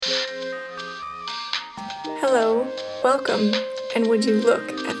Hello, welcome, and would you look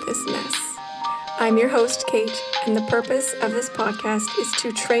at this mess? I'm your host, Kate, and the purpose of this podcast is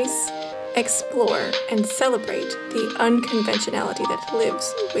to trace, explore, and celebrate the unconventionality that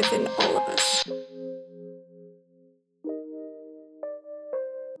lives within all of us.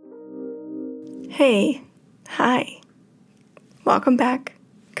 Hey, hi, welcome back,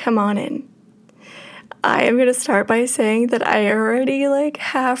 come on in. I am going to start by saying that I already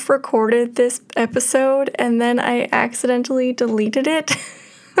half recorded this episode and then I accidentally deleted it.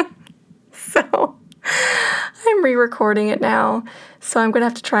 So I'm re-recording it now. So I'm going to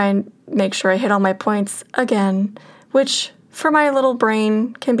have to try and make sure I hit all my points again, which for my little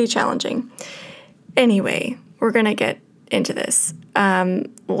brain can be challenging. Anyway, we're going to get into this.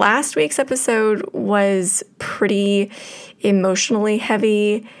 Last week's episode was pretty emotionally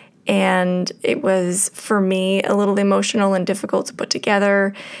heavy. And it was, for me, a little emotional and difficult to put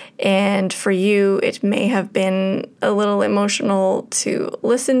together. And for you, it may have been a little emotional to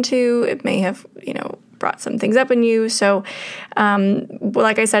listen to. It may have, brought some things up in you. So,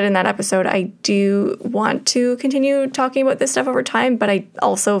 like I said in that episode, I do want to continue talking about this stuff over time, but I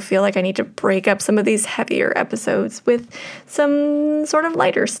also feel like I need to break up some of these heavier episodes with some sort of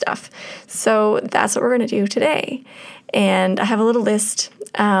lighter stuff. So that's what we're going to do today. And I have a little list.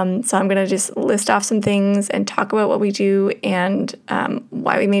 So I'm going to just list off some things and talk about what we do and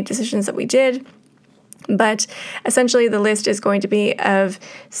why we made decisions that we did. But essentially, the list is going to be of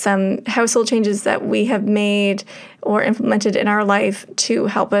some household changes that we have made or implemented in our life to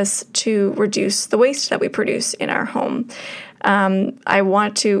help us to reduce the waste that we produce in our home. I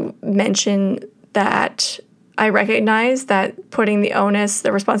want to mention that I recognize that putting the onus,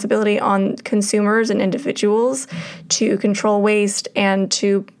 the responsibility on consumers and individuals to control waste and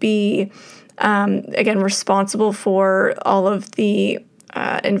to be, again, responsible for all of the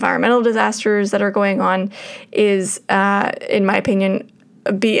environmental disasters that are going on is, in my opinion,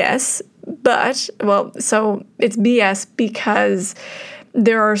 BS. But, so it's BS because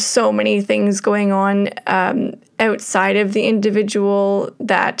there are so many things going on outside of the individual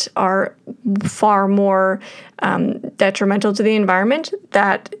that are far more detrimental to the environment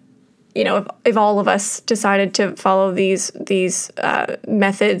that, if all of us decided to follow these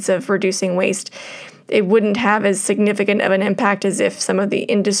methods of reducing waste, it wouldn't have as significant of an impact as if some of the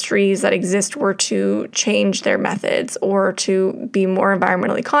industries that exist were to change their methods or to be more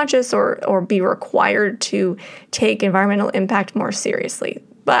environmentally conscious or be required to take environmental impact more seriously.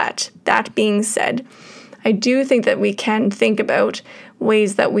 But that being said, I do think that we can think about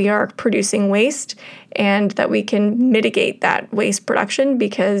ways that we are producing waste and that we can mitigate that waste production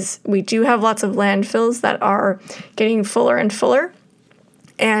because we do have lots of landfills that are getting fuller and fuller.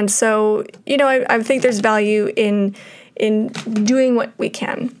 And so, I think there's value in doing what we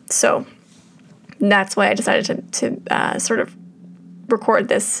can. So that's why I decided to sort of record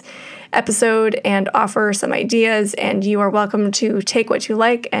this episode and offer some ideas. And you are welcome to take what you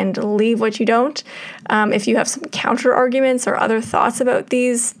like and leave what you don't. If you have some counter arguments or other thoughts about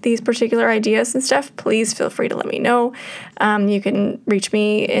these particular ideas and stuff, please feel free to let me know. You can reach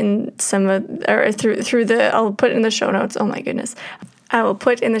me in through the. I'll put it in the show notes. Oh my goodness. I will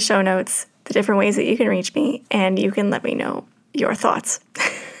put in the show notes the different ways that you can reach me, and you can let me know your thoughts.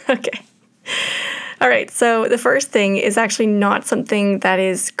 Okay. All right. So the first thing is actually not something that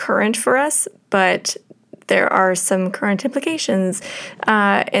is current for us, but there are some current implications,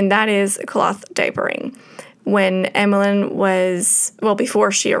 and that is cloth diapering. When Emmeline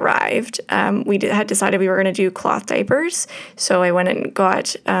before she arrived, we had decided we were going to do cloth diapers. So I went and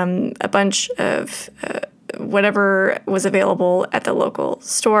got a bunch of whatever was available at the local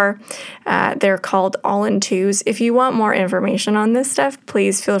store. They're called All-in-Twos. If you want more information on this stuff,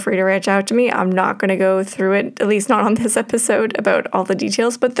 please feel free to reach out to me. I'm not going to go through it, at least not on this episode, about all the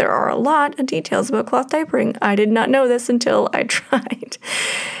details, but there are a lot of details about cloth diapering. I did not know this until I tried.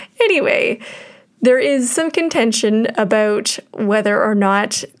 Anyway, there is some contention about whether or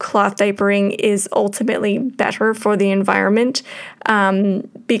not cloth diapering is ultimately better for the environment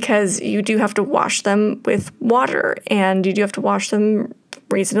because you do have to wash them with water and you do have to wash them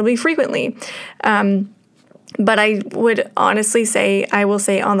reasonably frequently. But I would honestly say, I will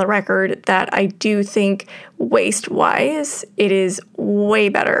say on the record that I do think waste-wise, it is way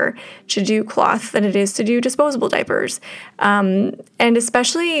better to do cloth than it is to do disposable diapers. And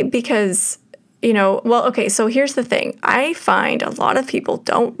especially because so here's the thing. I find a lot of people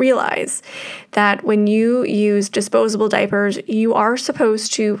don't realize that when you use disposable diapers, you are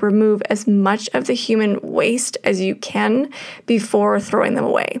supposed to remove as much of the human waste as you can before throwing them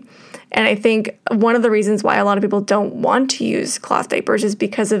away. And I think one of the reasons why a lot of people don't want to use cloth diapers is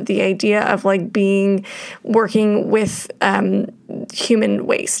because of the idea of like working with human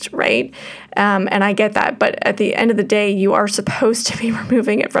waste, right? And I get that. But at the end of the day, you are supposed to be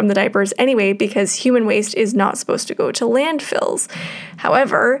removing it from the diapers anyway, because human waste is not supposed to go to landfills.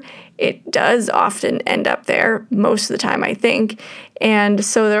 However, it does often end up there most of the time, I think. And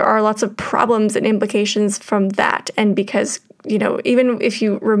so there are lots of problems and implications from that. And because, even if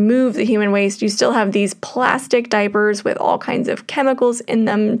you remove the human waste, you still have these plastic diapers with all kinds of chemicals in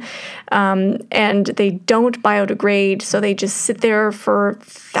them. And they don't biodegrade. So they just sit there for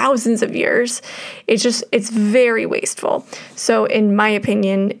thousands of years. It's very wasteful. So in my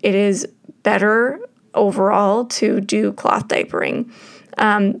opinion, it is better overall to do cloth diapering.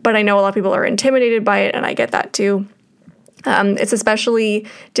 But I know a lot of people are intimidated by it, and I get that too. It's especially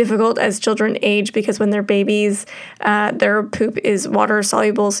difficult as children age because when they're babies, their poop is water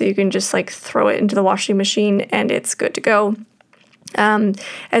soluble, so you can just like throw it into the washing machine and it's good to go.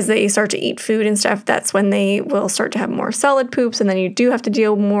 As they start to eat food and stuff, that's when they will start to have more solid poops, and then you do have to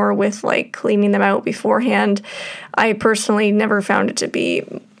deal more with like cleaning them out beforehand. I personally never found it to be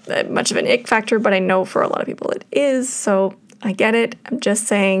much of an ick factor, but I know for a lot of people it is, so I get it. I'm just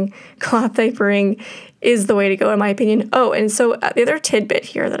saying cloth diapering is the way to go, in my opinion. Oh, and so the other tidbit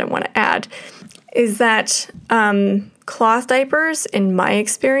here that I want to add is that cloth diapers, in my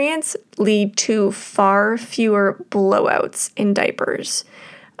experience, lead to far fewer blowouts in diapers.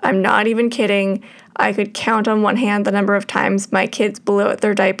 I'm not even kidding. I could count on one hand the number of times my kids blew out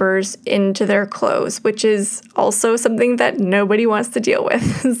their diapers into their clothes, which is also something that nobody wants to deal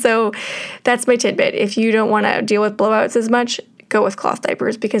with. So that's my tidbit. If you don't want to deal with blowouts as much, go with cloth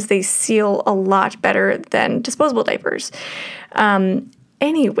diapers because they seal a lot better than disposable diapers.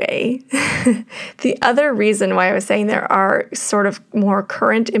 Anyway, the other reason why I was saying there are sort of more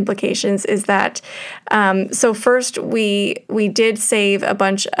current implications is that, so first we did save a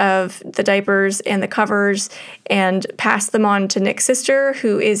bunch of the diapers and the covers and pass them on to Nick's sister,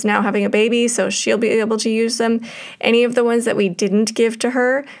 who is now having a baby, so she'll be able to use them. Any of the ones that we didn't give to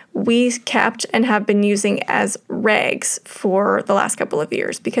her, we kept and have been using as rags for the last couple of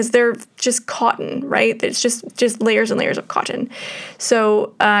years because they're just cotton, right? It's just layers and layers of cotton. So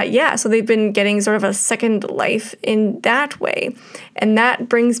so they've been getting sort of a second life in that way. And that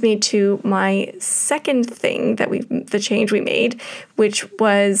brings me to my second thing the change we made, which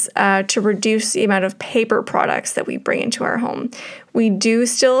was to reduce the amount of paper products that we bring into our home. We do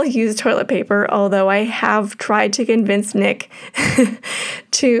still use toilet paper, although I have tried to convince Nick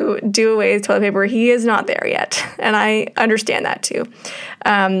to do away with toilet paper. He is not there yet, and I understand that too.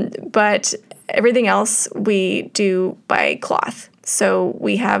 But everything else we do by cloth. So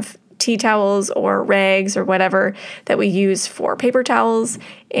we have tea towels or rags or whatever that we use for paper towels,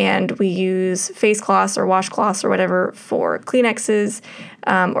 and we use face cloths or washcloths or whatever for Kleenexes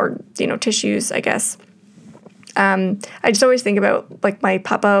or tissues, I guess. I just always think about like my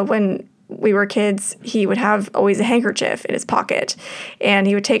papa when we were kids. He would have always a handkerchief in his pocket, and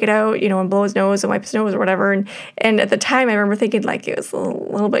he would take it out, and blow his nose and wipe his nose or whatever. And at the time, I remember thinking like it was a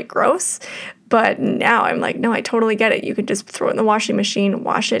little bit gross. But now I'm like, no, I totally get it. You could just throw it in the washing machine,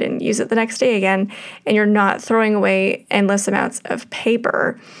 wash it, and use it the next day again, and you're not throwing away endless amounts of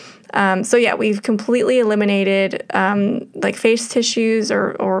paper. We've completely eliminated like face tissues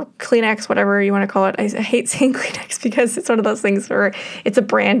or Kleenex, whatever you want to call it. I hate saying Kleenex because it's one of those things where it's a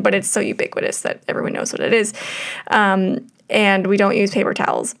brand, but it's so ubiquitous that everyone knows what it is. And we don't use paper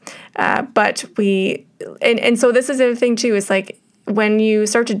towels. But so this is the other thing too, is like, when you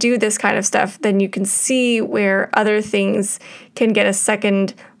start to do this kind of stuff, then you can see where other things can get a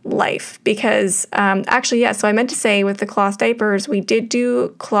second life. Because so I meant to say with the cloth diapers, we did do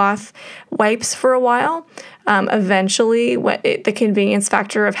cloth wipes for a while. Eventually, the convenience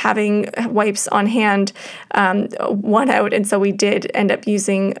factor of having wipes on hand won out, and so we did end up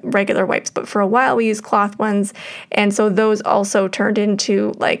using regular wipes. But for a while, we used cloth ones, and so those also turned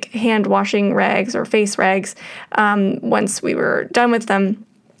into like hand washing rags or face rags once we were done with them.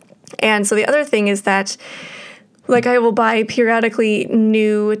 And so the other thing is that, like, I will buy periodically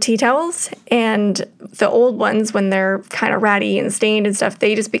new tea towels, and the old ones, when they're kind of ratty and stained and stuff,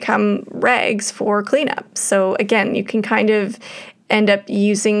 they just become rags for cleanup. So again, you can kind of end up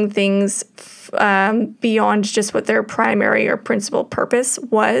using things beyond just what their primary or principal purpose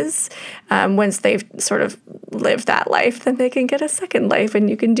was. Once they've sort of lived that life, then they can get a second life, and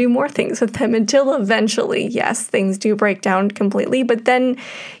you can do more things with them until eventually, yes, things do break down completely, but then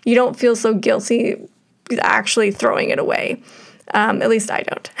you don't feel so guilty actually throwing it away. At least I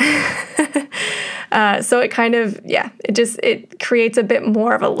don't. So it kind of, it creates a bit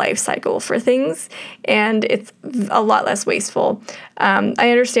more of a life cycle for things, and it's a lot less wasteful. I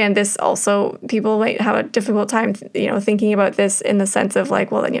understand this also, people might have a difficult time, thinking about this in the sense of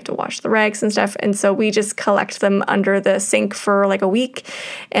like, well, then you have to wash the rags and stuff. And so we just collect them under the sink for like a week.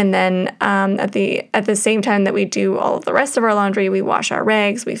 And then at the same time that we do all of the rest of our laundry, we wash our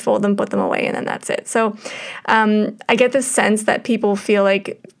rags, we fold them, put them away, and then that's it. So I get this sense that people feel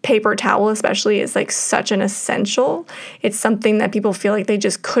like paper towel especially is like such an essential. It's something that people feel like they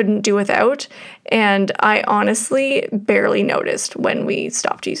just couldn't do without. And I honestly barely noticed when we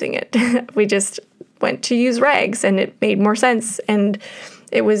stopped using it. We just went to use rags and it made more sense. And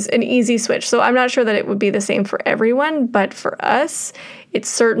it was an easy switch. So I'm not sure that it would be the same for everyone, but for us, it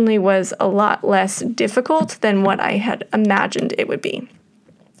certainly was a lot less difficult than what I had imagined it would be.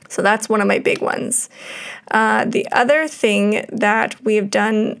 So that's one of my big ones. The other thing that we have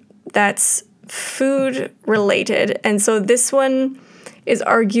done that's food related, and so this one is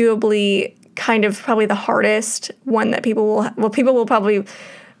arguably kind of probably the hardest one that people will probably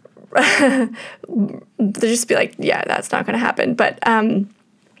just be like, yeah, that's not going to happen. But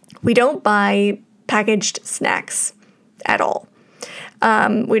we don't buy packaged snacks at all.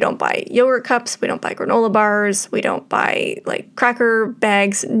 We don't buy yogurt cups. We don't buy granola bars. We don't buy like cracker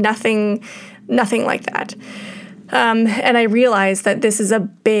bags, nothing like that. And I realize that this is a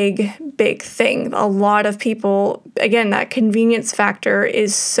big thing. A lot of people, again, that convenience factor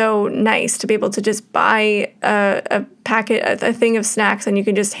is so nice to be able to just buy a packet, a thing of snacks, and you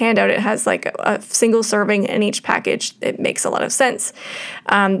can just hand out. It has like a single serving in each package. It makes a lot of sense.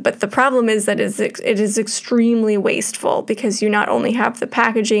 But the problem is that it is extremely wasteful because you not only have the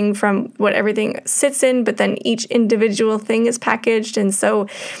packaging from what everything sits in, but then each individual thing is packaged. And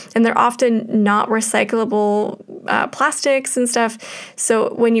they're often not recyclable plastics and stuff.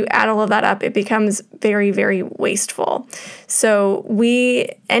 So when you add all of that up, it becomes very, very wasteful. So we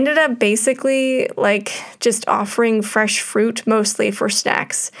ended up basically like just offering fresh fruit mostly for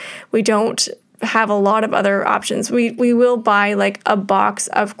snacks. We don't have a lot of other options. We will buy like a box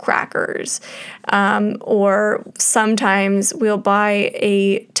of crackers, or sometimes we'll buy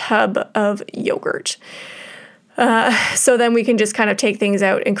a tub of yogurt. So then we can just kind of take things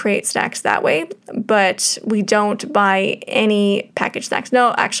out and create snacks that way. But we don't buy any packaged snacks.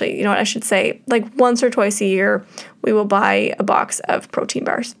 No, actually, you know what I should say? Like once or twice a year, we will buy a box of protein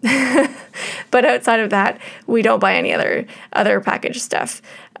bars. But outside of that, we don't buy any other packaged stuff.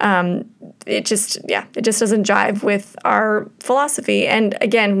 It just doesn't jive with our philosophy. And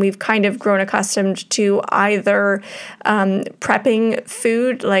again, we've kind of grown accustomed to either prepping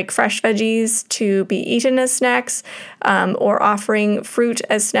food like fresh veggies to be eaten as snacks, or offering fruit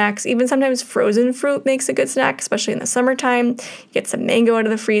as snacks. Even sometimes frozen fruit makes a good snack, especially in the summertime. You get some mango out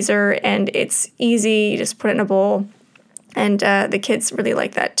of the freezer and it's easy. You just put it in a bowl. And the kids really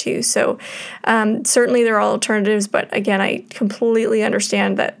like that too. So certainly there are alternatives, but again, I completely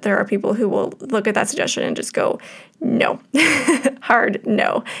understand that there are people who will look at that suggestion and just go, no, hard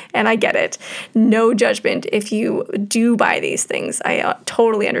no. And I get it. No judgment if you do buy these things. I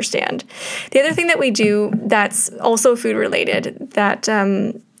totally understand. The other thing that we do that's also food related that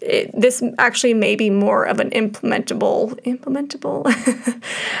this actually may be more of an implementable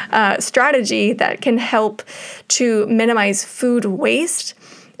strategy that can help to minimize food waste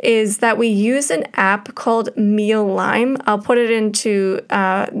is that we use an app called Mealime. I'll put it into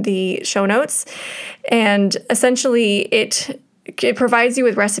the show notes. And essentially it provides you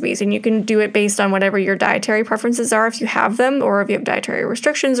with recipes, and you can do it based on whatever your dietary preferences are if you have them, or if you have dietary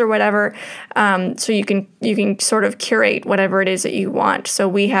restrictions or whatever. So you can sort of curate whatever it is that you want. So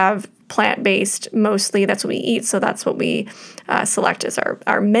we have plant-based mostly. That's what we eat. So that's what we select as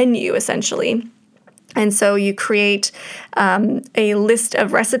our menu essentially. And so you create a list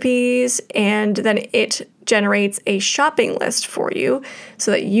of recipes, and then it generates a shopping list for you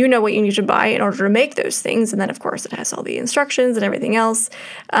so that you know what you need to buy in order to make those things. And then, of course, it has all the instructions and everything else.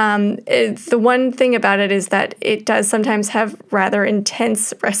 The one thing about it is that it does sometimes have rather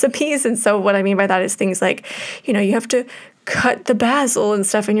intense recipes. And so what I mean by that is things like, you have to cut the basil and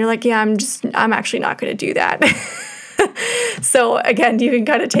stuff. And you're like, yeah, I'm actually not going to do that. So again, you can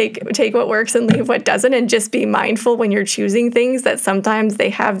kind of take what works and leave what doesn't, and just be mindful when you're choosing things that sometimes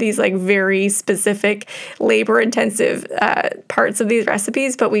they have these like very specific labor intensive parts of these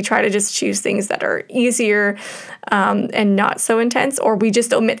recipes, but we try to just choose things that are easier and not so intense, or we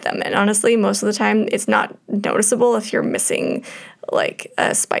just omit them. And honestly, most of the time it's not noticeable if you're missing like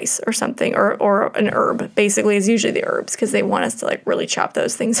a spice or something, or an herb. Basically, it's usually the herbs because they want us to like really chop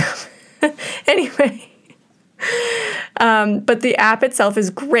those things up. Anyway. But the app itself is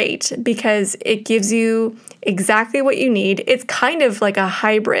great because it gives you exactly what you need. It's kind of like a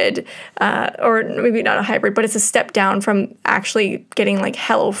hybrid, or maybe not a hybrid, but it's a step down from actually getting like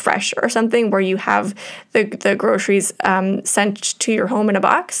HelloFresh or something where you have the groceries sent to your home in a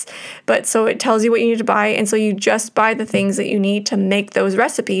box. But so it tells you what you need to buy. And so you just buy the things that you need to make those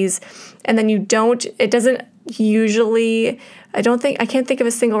recipes. And then it doesn't usually, I can't think of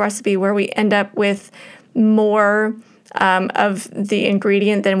a single recipe where we end up with more of the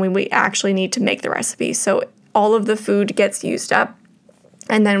ingredient than we actually need to make the recipe. So all of the food gets used up.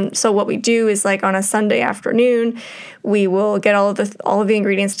 And then, so what we do is like on a Sunday afternoon, we will get all of the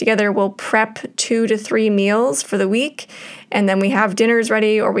ingredients together. We'll prep 2 to 3 meals for the week. And then we have dinners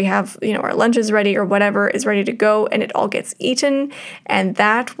ready, or we have, our lunches ready, or whatever is ready to go, and it all gets eaten. And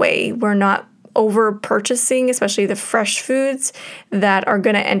that way we're not over purchasing, especially the fresh foods that are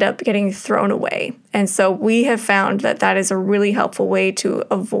going to end up getting thrown away. And so we have found that is a really helpful way to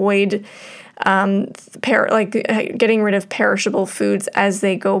avoid getting rid of perishable foods as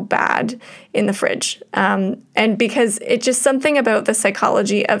they go bad in the fridge. And because it's just something about the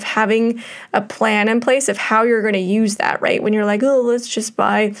psychology of having a plan in place of how you're going to use that, right? When you're like, oh, let's just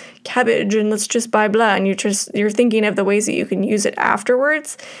buy cabbage and let's just buy blah, and you're thinking of the ways that you can use it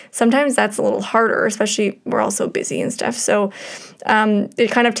afterwards. Sometimes that's a little harder, especially we're all so busy and stuff. So it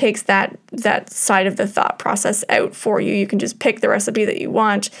kind of takes that side of the thought process out for you. You can just pick the recipe that you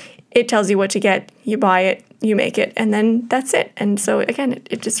want. It tells you what to get, you buy it, you make it, and then that's it. And so again,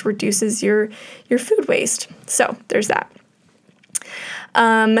 it just reduces your food waste. So there's that.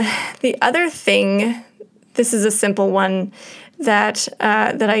 The other thing, this is a simple one that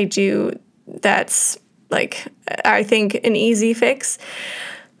I do that's like, I think an easy fix.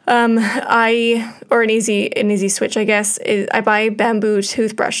 An easy switch, I guess, is I buy bamboo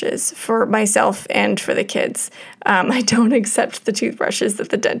toothbrushes for myself and for the kids. I don't accept the toothbrushes that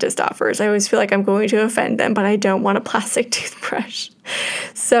the dentist offers. I always feel like I'm going to offend them, but I don't want a plastic toothbrush.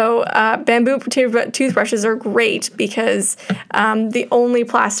 So bamboo toothbrushes are great because the only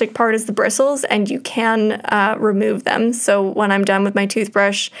plastic part is the bristles, and you can remove them. So when I'm done with my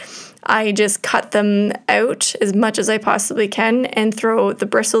toothbrush, I just cut them out as much as I possibly can and throw the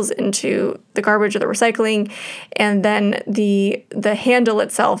bristles into the garbage or the recycling. And then the handle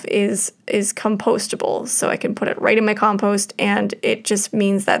itself is compostable. So I can put it right in my compost, and it just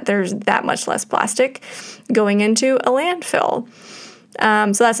means that there's that much less plastic going into a landfill.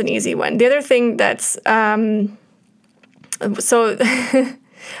 So that's an easy one. The other thing that's, okay, I'm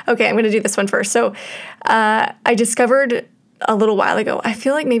going to do this one first. So I discovered a little while ago, I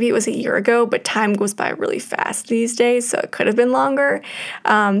feel like maybe it was a year ago, but time goes by really fast these days, so it could have been longer.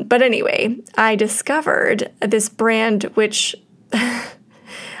 But anyway, I discovered this brand, which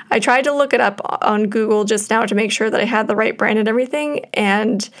I tried to look it up on Google just now to make sure that I had the right brand and everything.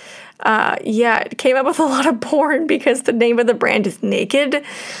 And it came up with a lot of porn because the name of the brand is Naked.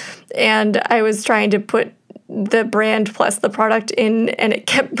 And I was trying to put the brand plus the product in, and it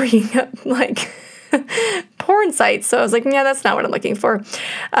kept bringing up like porn sites. So I was like, yeah, that's not what I'm looking for.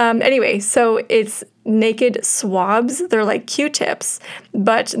 Anyway, so it's Naked swabs. They're like Q-tips,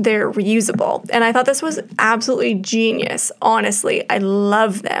 but they're reusable. And I thought this was absolutely genius. Honestly, I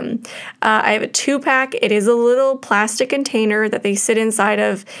love them. I have a 2-pack. It is a little plastic container that they sit inside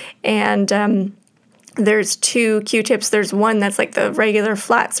of, and there's 2 Q-tips. There's one that's like the regular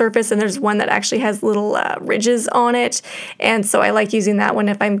flat surface, and there's one that actually has little ridges on it. And so I like using that one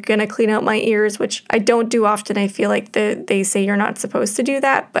if I'm going to clean out my ears, which I don't do often. I feel like they say you're not supposed to do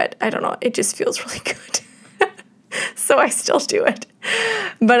that, but I don't know. It just feels really good. So I still do it.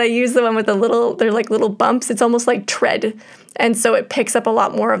 But I use the one with they're like little bumps. It's almost like tread. And so it picks up a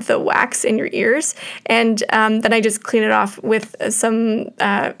lot more of the wax in your ears. And then I just clean it off with some,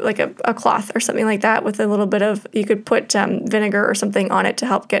 like a cloth or something like that with a little bit of, you could put vinegar or something on it to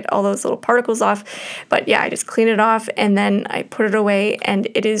help get all those little particles off. But yeah, I just clean it off and then I put it away. And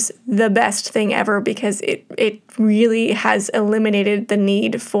it is the best thing ever because it really has eliminated the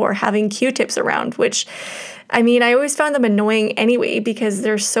need for having Q-tips around, which, I mean, I always found them annoying anyway because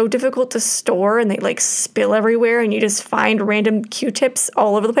they're so difficult to store and they like spill everywhere and you just find random Q-tips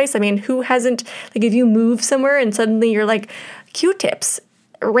all over the place. I mean, who hasn't, like if you move somewhere and suddenly you're like, Q-tips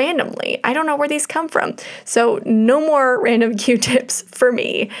randomly. I don't know where these come from. So no more random Q-tips for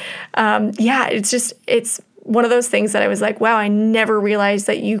me. It's one of those things that I was like, wow, I never realized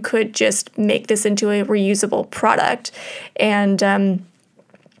that you could just make this into a reusable product.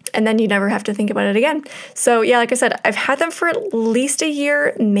 And then you never have to think about it again. So yeah, like I said, I've had them for at least a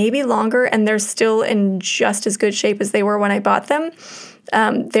year, maybe longer, and they're still in just as good shape as they were when I bought them.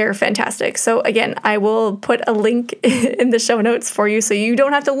 They're fantastic. So again, I will put a link in the show notes for you so you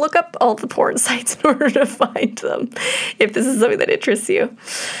don't have to look up all the porn sites in order to find them if this is something that interests you.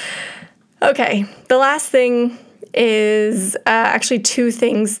 Okay, the last thing is actually two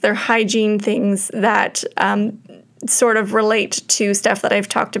things. They're hygiene things that sort of relate to stuff that I've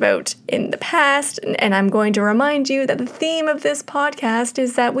talked about in the past. And I'm going to remind you that the theme of this podcast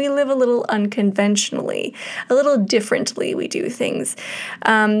is that we live a little unconventionally, a little differently we do things.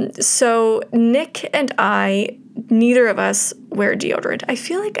 So Nick and I, neither of us wear deodorant. I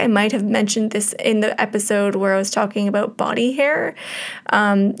feel like I might have mentioned this in the episode where I was talking about body hair.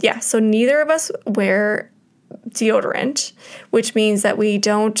 So neither of us wear deodorant, which means that we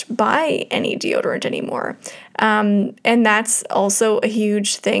don't buy any deodorant anymore. And that's also a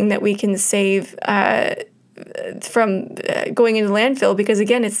huge thing that we can save from going into landfill, because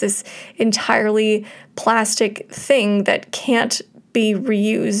again, it's this entirely plastic thing that can't be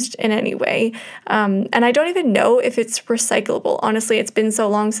reused in any way. And I don't even know if it's recyclable. Honestly, it's been so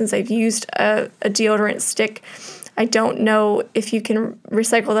long since I've used a deodorant stick. I don't know if you can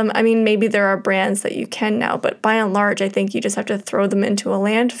recycle them. I mean, maybe there are brands that you can now, but by and large, I think you just have to throw them into a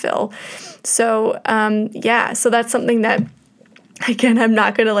landfill. So, so that's something that, again, I'm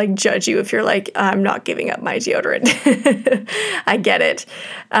not going to judge you if you're like, I'm not giving up my deodorant. I get it.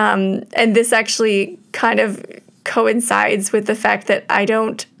 And this actually kind of coincides with the fact that I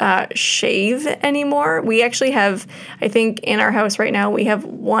don't shave anymore. We actually have, I think in our house right now, we have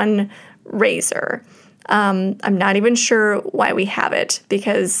one razor. I'm not even sure why we have it,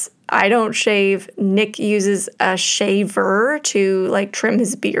 because I don't shave. Nick uses a shaver to trim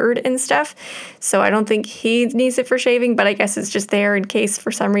his beard and stuff. So I don't think he needs it for shaving, but I guess it's just there in case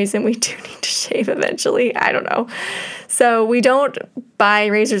for some reason we do need to shave eventually. I don't know. So we don't buy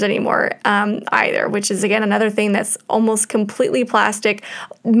razors anymore either, which is, again, another thing that's almost completely plastic.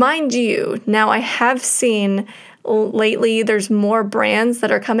 Mind you, now I have seen lately there's more brands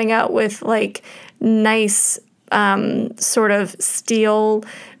that are coming out with nice sort of steel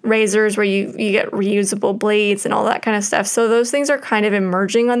razors where you get reusable blades and all that kind of stuff. So those things are kind of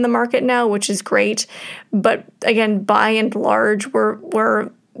emerging on the market now, which is great. But again, by and large, we're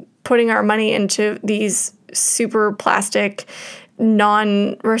putting our money into these super plastic,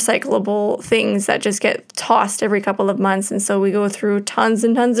 non-recyclable things that just get tossed every couple of months. And so we go through tons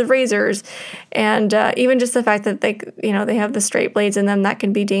and tons of razors. And even just the fact that they have the straight blades in them, that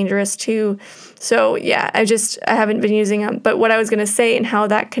can be dangerous too. So yeah, I haven't been using them. But what I was going to say and how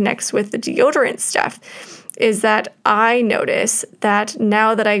that connects with the deodorant stuff is that I notice that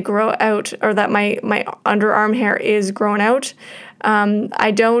now that I grow out, or that my underarm hair is grown out,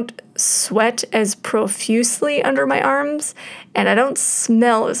 I don't sweat as profusely under my arms, and I don't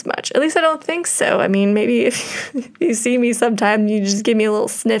smell as much. At least I don't think so. I mean, maybe if you see me sometime, you just give me a little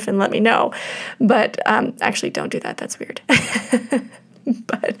sniff and let me know. But actually, don't do that. That's weird.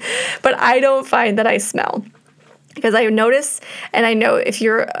 But I don't find that I smell. Because I notice, and I know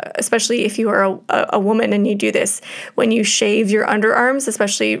especially if you are a woman and you do this, when you shave your underarms,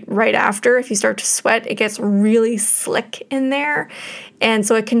 especially right after, if you start to sweat, it gets really slick in there. And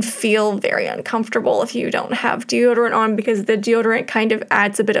so it can feel very uncomfortable if you don't have deodorant on, because the deodorant kind of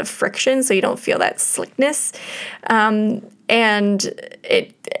adds a bit of friction so you don't feel that slickness. And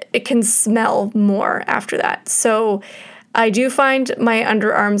it can smell more after that. So I do find my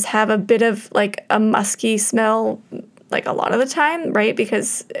underarms have a bit of a musky smell a lot of the time, right?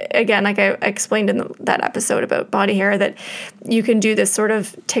 Because again, I explained in that episode about body hair, that you can do this sort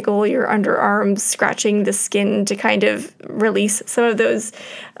of tickle your underarms, scratching the skin to kind of release some of those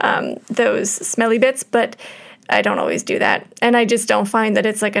smelly bits, but I don't always do that. And I just don't find that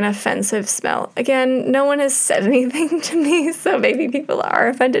it's an offensive smell. Again, no one has said anything to me, so maybe people are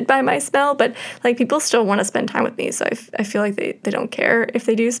offended by my smell, but people still want to spend time with me. So I feel like they don't care if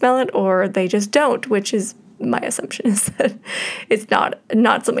they do smell it, or they just don't, which is my assumption, is that it's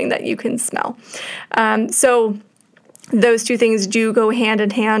not something that you can smell. So those two things do go hand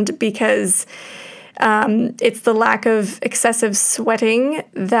in hand, because it's the lack of excessive sweating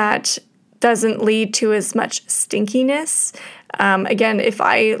that doesn't lead to as much stinkiness. Again, if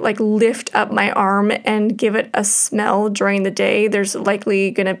I lift up my arm and give it a smell during the day, there's likely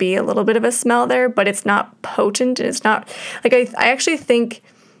going to be a little bit of a smell there, but it's not potent, and it's not I actually think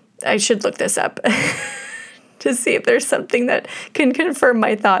I should look this up to see if there's something that can confirm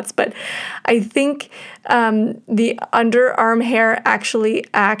my thoughts. But I think the underarm hair actually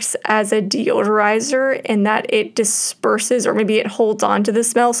acts as a deodorizer, in that it disperses, or maybe it holds on to the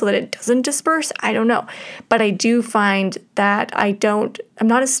smell so that it doesn't disperse. I don't know. But I do find that I'm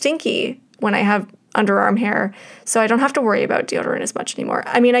not as stinky when I have underarm hair, so I don't have to worry about deodorant as much anymore.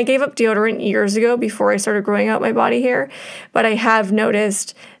 I mean, I gave up deodorant years ago before I started growing out my body hair, but I have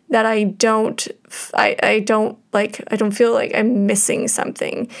noticed that I don't feel like I'm missing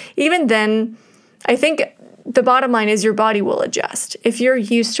something. Even then, I think the bottom line is your body will adjust. If you're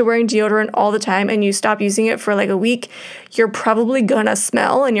used to wearing deodorant all the time and you stop using it for like a week, you're probably gonna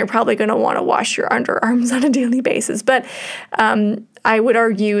smell and you're probably gonna want to wash your underarms on a daily basis. But I would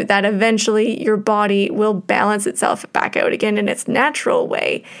argue that eventually your body will balance itself back out again in its natural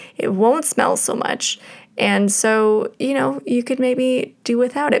way. It won't smell so much. And so, you could maybe do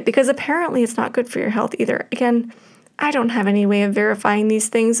without it, because apparently it's not good for your health either. Again, I don't have any way of verifying these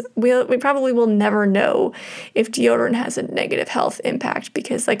things. We probably will never know if deodorant has a negative health impact,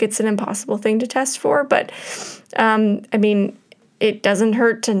 because it's an impossible thing to test for. But I mean, it doesn't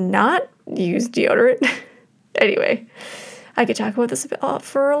hurt to not use deodorant. Anyway, I could talk about this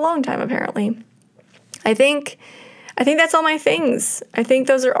for a long time, apparently. I think that's all my things. I think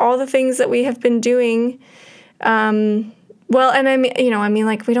those are all the things that we have been doing. We use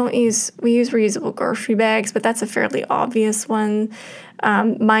reusable grocery bags, but that's a fairly obvious one.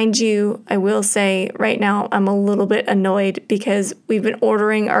 Mind you, I will say right now I'm a little bit annoyed because we've been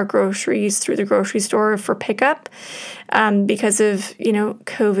ordering our groceries through the grocery store for pickup. Because of,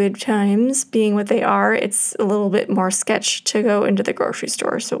 COVID times being what they are, it's a little bit more sketch to go into the grocery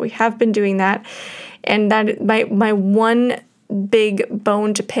store. So we have been doing that. And that my one big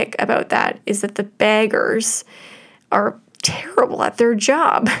bone to pick about that is that the baggers are terrible at their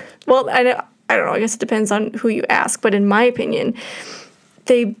job. Well, I don't know. I guess it depends on who you ask. But in my opinion,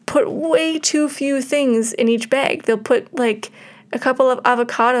 they put way too few things in each bag. They'll put a couple of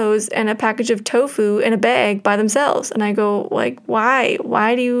avocados and a package of tofu in a bag by themselves. And I go why?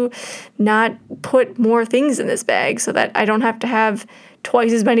 Why do you not put more things in this bag so that I don't have to have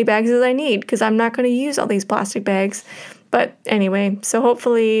twice as many bags as I need? Because I'm not going to use all these plastic bags. But anyway, so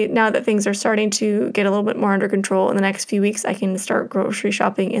hopefully now that things are starting to get a little bit more under control in the next few weeks, I can start grocery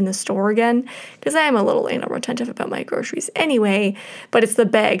shopping in the store again, because I am a little anal retentive about my groceries anyway. But it's the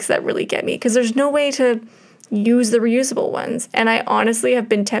bags that really get me, because there's no way to use the reusable ones. And I honestly have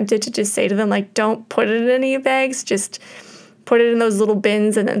been tempted to just say to them, don't put it in any bags, just put it in those little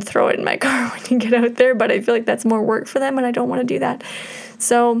bins and then throw it in my car when you get out there. But I feel like that's more work for them, and I don't want to do that.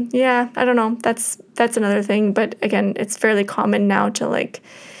 So yeah, I don't know. That's another thing. But again, it's fairly common now to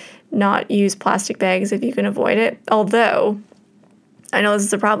not use plastic bags if you can avoid it. Although I know this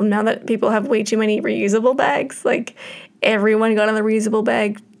is a problem now that people have way too many reusable bags. Everyone got on the reusable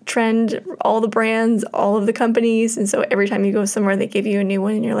bag trend, all the brands, all of the companies. And so every time you go somewhere, they give you a new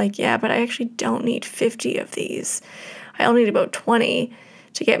one and you're like, yeah, but I actually don't need 50 of these. I only need about 20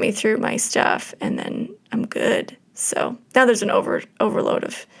 to get me through my stuff, and then I'm good. So now there's an overload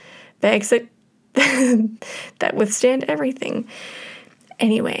of bags that that withstand everything.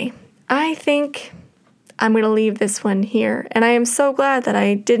 Anyway, I think I'm going to leave this one here. And I am so glad that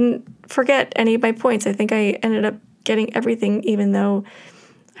I didn't forget any of my points. I think I ended up getting everything, even though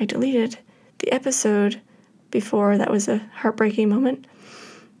I deleted the episode before. That was a heartbreaking moment.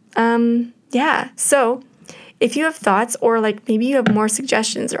 So if you have thoughts, or maybe you have more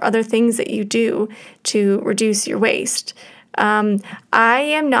suggestions or other things that you do to reduce your waste, I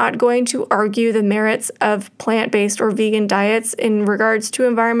am not going to argue the merits of plant-based or vegan diets in regards to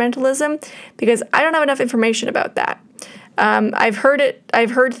environmentalism, because I don't have enough information about that. I've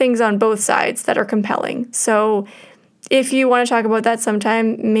heard things on both sides that are compelling. So if you want to talk about that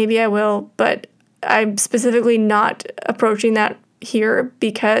sometime, maybe I will, but I'm specifically not approaching that here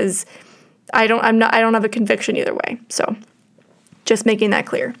because I don't have a conviction either way. So just making that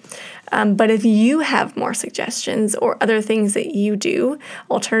clear. But if you have more suggestions or other things that you do,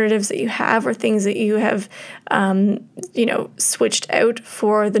 alternatives that you have, or things that you have, switched out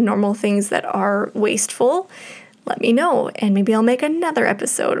for the normal things that are wasteful, let me know. And maybe I'll make another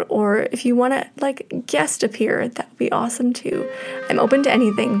episode. Or if you want to guest appear, that would be awesome too. I'm open to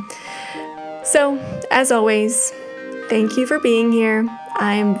anything. So as always, thank you for being here.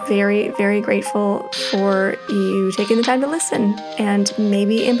 I'm very, very grateful for you taking the time to listen and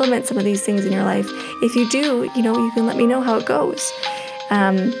maybe implement some of these things in your life. If you do, you can let me know how it goes.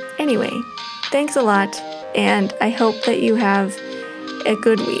 Anyway, thanks a lot, and I hope that you have a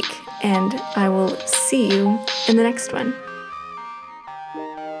good week, and I will see you in the next one.